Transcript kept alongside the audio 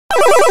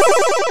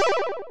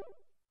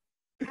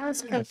I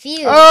was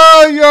confused.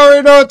 Oh, you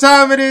already know what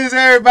time it is,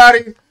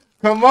 everybody.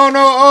 Come on,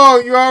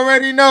 you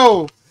already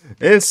know.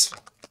 It's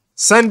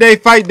Sunday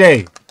Fight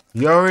Day.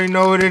 You already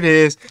know what it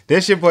is.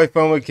 This your boy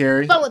Fun with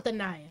Carrie. Fun with the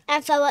Naya.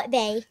 And Fun with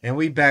Bay. And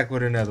we back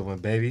with another one,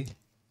 baby.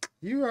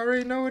 You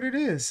already know what it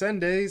is.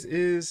 Sundays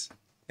is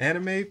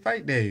anime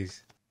fight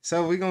days.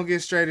 So we're going to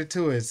get straight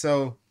into it.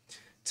 So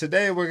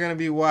today we're going to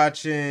be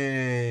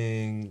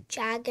watching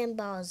Dragon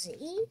Ball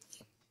Z.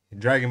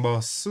 Dragon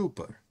Ball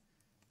Super.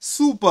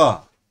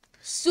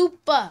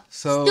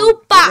 So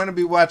we're going to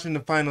be watching the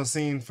final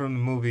scene from the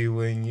movie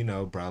when,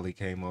 Broly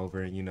came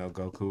over and,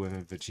 Goku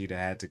and Vegeta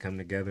had to come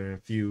together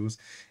and fuse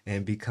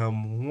and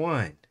become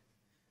one.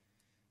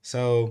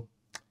 So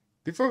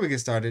before we get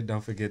started,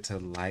 don't forget to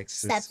like,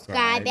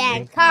 subscribe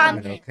and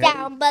comment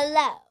down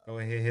below. Go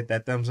ahead, hit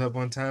that thumbs up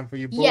one time for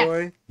your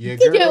boy, your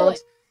girls,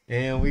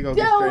 and we going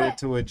to get straight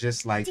into it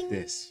just like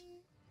this.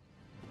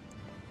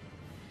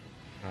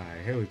 All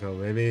right, here we go,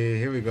 baby.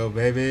 Here we go,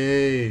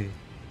 baby.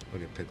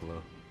 Look at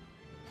Piccolo.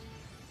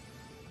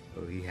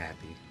 Oh, he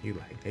happy. He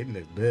like, they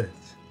look good.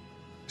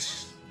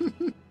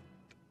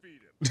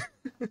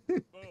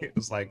 He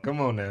was like, come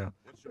on now.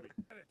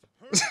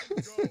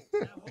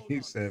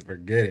 He said,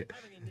 forget it.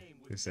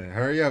 He said,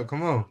 hurry up,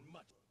 come on.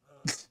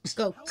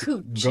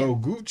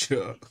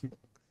 Gogeta.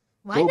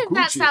 Why does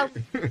that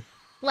sound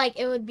like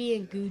it would be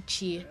in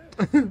Gucci?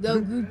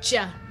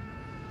 Gogeta.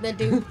 The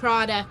new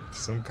product.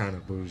 Some kind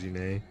of bougie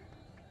name.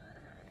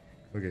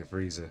 Look at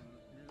Frieza.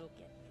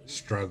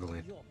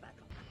 Struggling.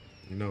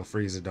 You know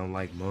Frieza don't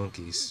like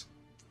monkeys.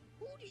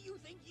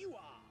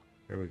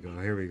 Here we go,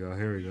 here we go,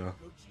 here we go.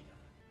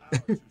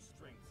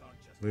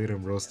 Look at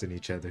them roasting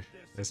each other.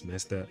 That's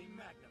messed up.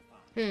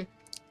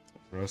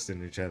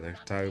 Roasting each other.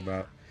 Talk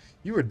about,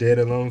 you were dead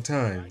a long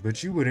time,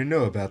 but you wouldn't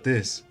know about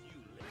this.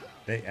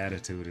 Their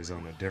attitude is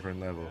on a different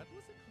level.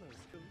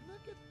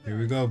 Here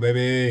we go,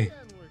 baby.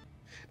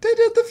 They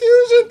did the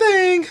fusion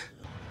thing.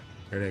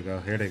 Here they go,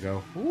 here they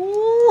go.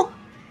 Ooh.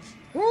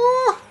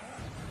 Ooh.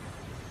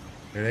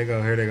 Here they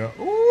go, here they go.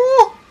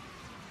 Ooh!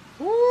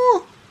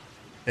 Ooh!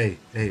 Hey,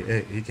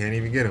 he can't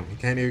even get him. He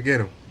can't even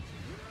get him.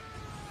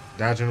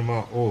 Dodging them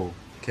all. Oh,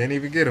 can't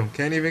even get him.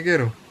 Can't even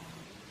get him.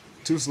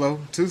 Too slow,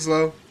 too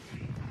slow.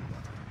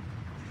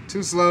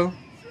 Too slow.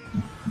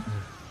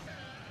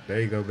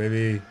 There you go,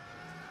 baby.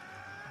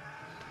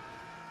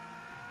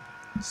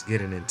 It's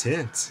getting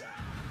intense.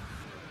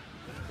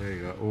 There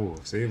you go. Oh,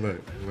 see, look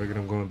at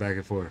them going back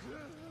and forth.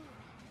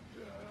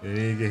 And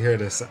then you can hear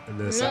the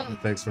sound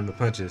effects from the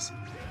punches.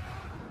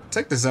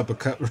 Take this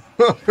uppercut.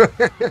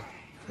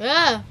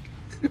 Yeah.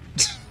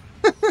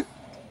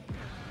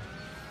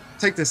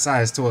 Take this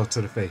size 12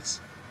 to the face.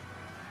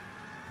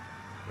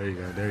 There you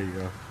go. There you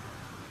go.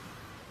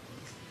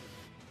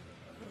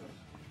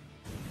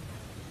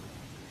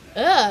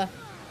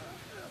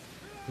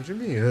 What you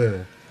mean,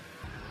 Oh,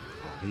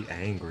 he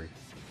angry.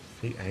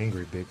 He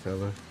angry, big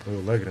fella. Oh,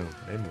 look at him.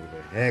 They move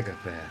a heck of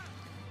fast.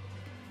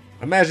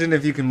 Imagine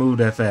if you can move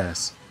that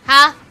fast.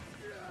 Huh?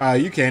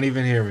 You can't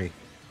even hear me.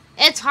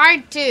 It's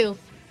hard to.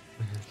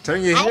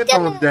 Turn your I can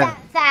headphones move down. that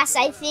fast,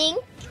 I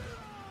think.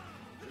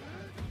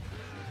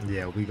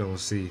 Yeah, we gonna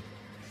see.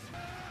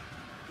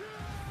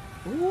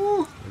 Ooh,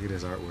 look at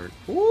this artwork.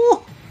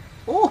 Ooh,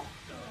 ooh,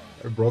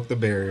 it broke the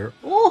barrier.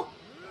 Ooh,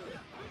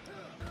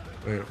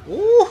 wait,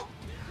 ooh.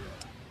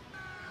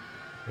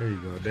 There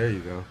you go. There you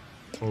go.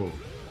 Oh,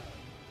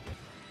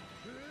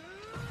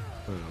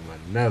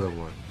 another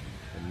one.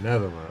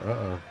 Another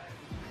one.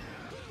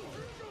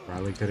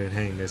 Probably couldn't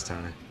hang this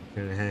time.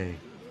 Couldn't hang.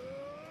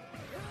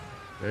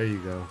 There you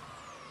go.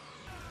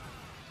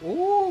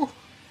 Ooh.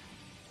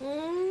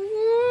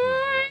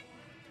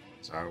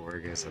 This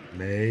artwork is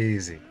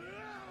amazing.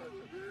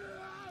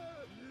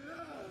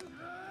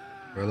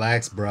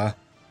 Relax, bruh.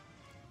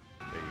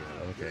 There you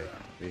go. Okay.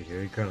 See,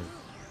 here he comes.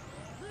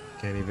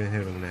 Can't even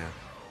hit him now.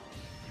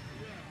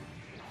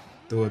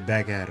 Throw it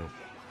back at him.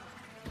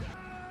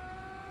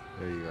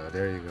 There you go.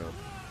 There you go.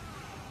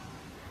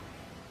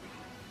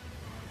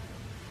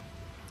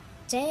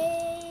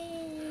 Dang.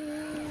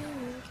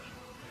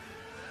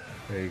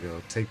 There you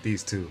go. Take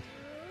these two.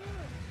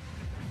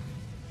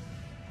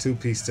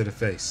 Two-piece to the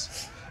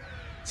face.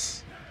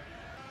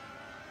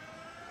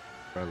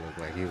 Bro looked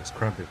like he was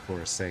crumping for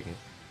a second.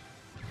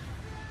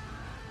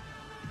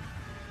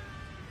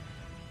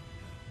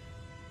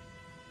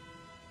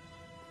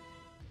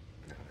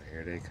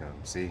 Here they come.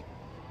 See?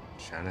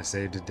 Trying to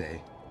save the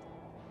day.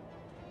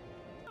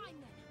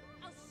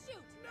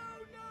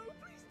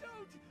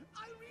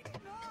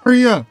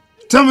 Hurry up!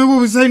 Tell me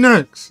what we say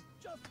next!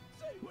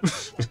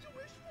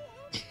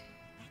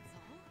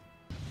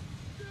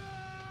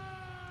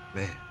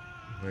 Man,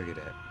 look at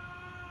that.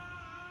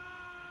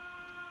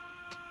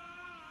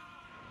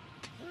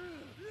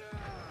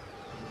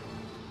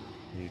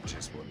 You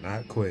just will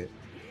not quit.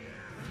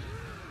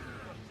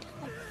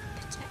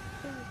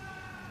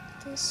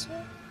 This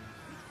way.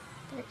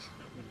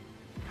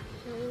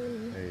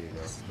 There you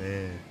go,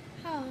 man.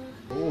 Oh.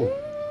 Ooh.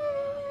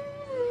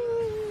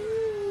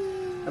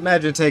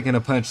 Imagine taking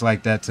a punch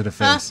like that to the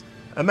face.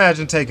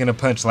 Imagine taking a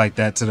punch like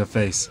that to the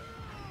face.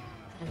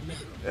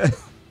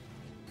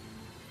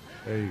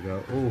 There you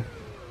go. Ooh.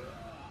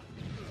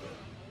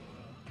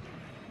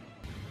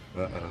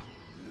 Uh-oh.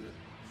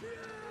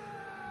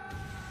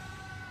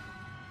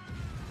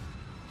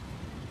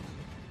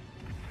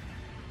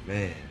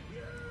 Man.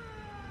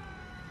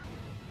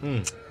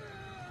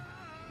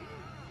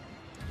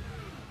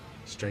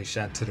 Straight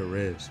shot to the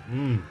ribs.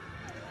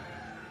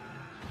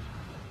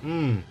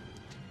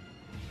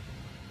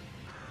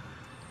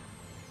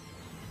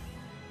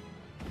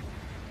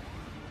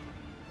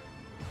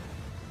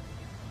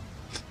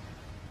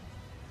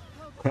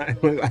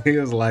 He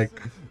was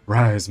like,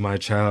 rise, my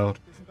child,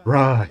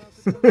 rise.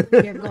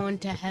 You're going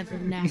to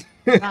heaven now.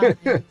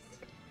 Rise.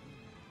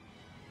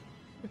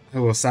 I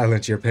will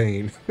silence your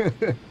pain.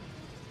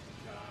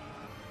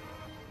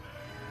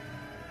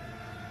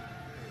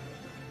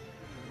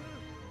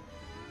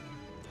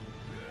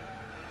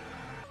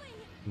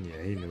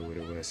 Yeah, he knew what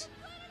it was.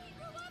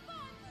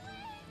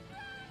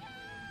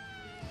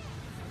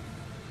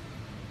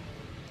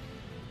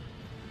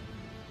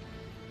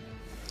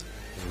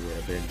 He would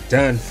have been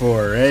done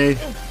for, eh?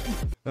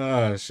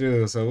 Oh,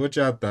 shoot. So what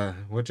y'all thought?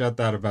 What y'all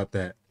thought about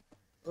that?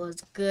 It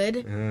was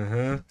good,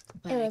 Uh-huh.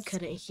 but I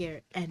couldn't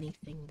hear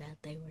anything that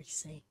they were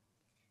saying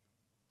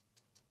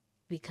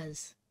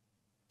because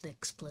the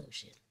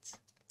explosions.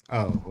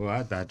 Oh, well,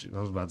 I thought I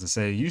was about to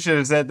say, you should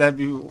have said that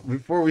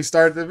before we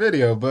started the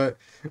video, but...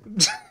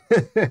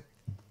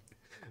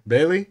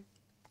 Bailey?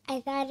 I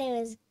thought it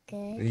was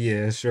good.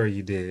 Yeah, sure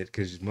you did,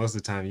 because most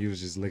of the time you was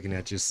just looking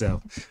at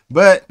yourself.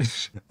 But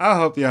I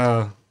hope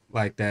y'all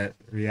like that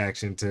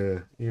reaction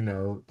to, you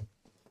know,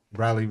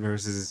 Brawley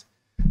versus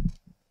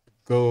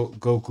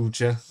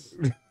Gogeta.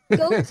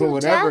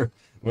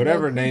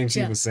 whatever name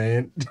she was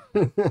saying.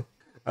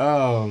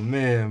 Oh,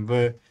 man,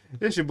 but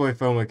it's your boy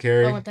Fun with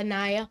Carrie. Fun with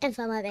Anaya. And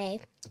from my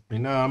babe. You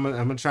know, I'm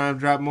gonna try and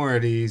drop more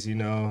of these. You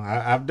know,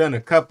 I've done a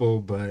couple,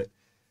 but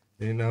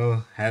you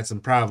know, had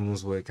some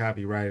problems with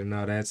copyright and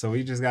all that. So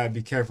we just gotta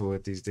be careful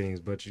with these things.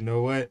 But you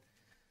know what?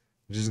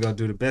 We're just gonna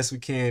do the best we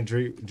can.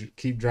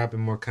 Keep dropping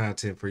more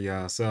content for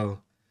y'all. So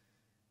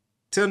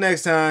till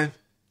next time.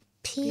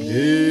 Peace.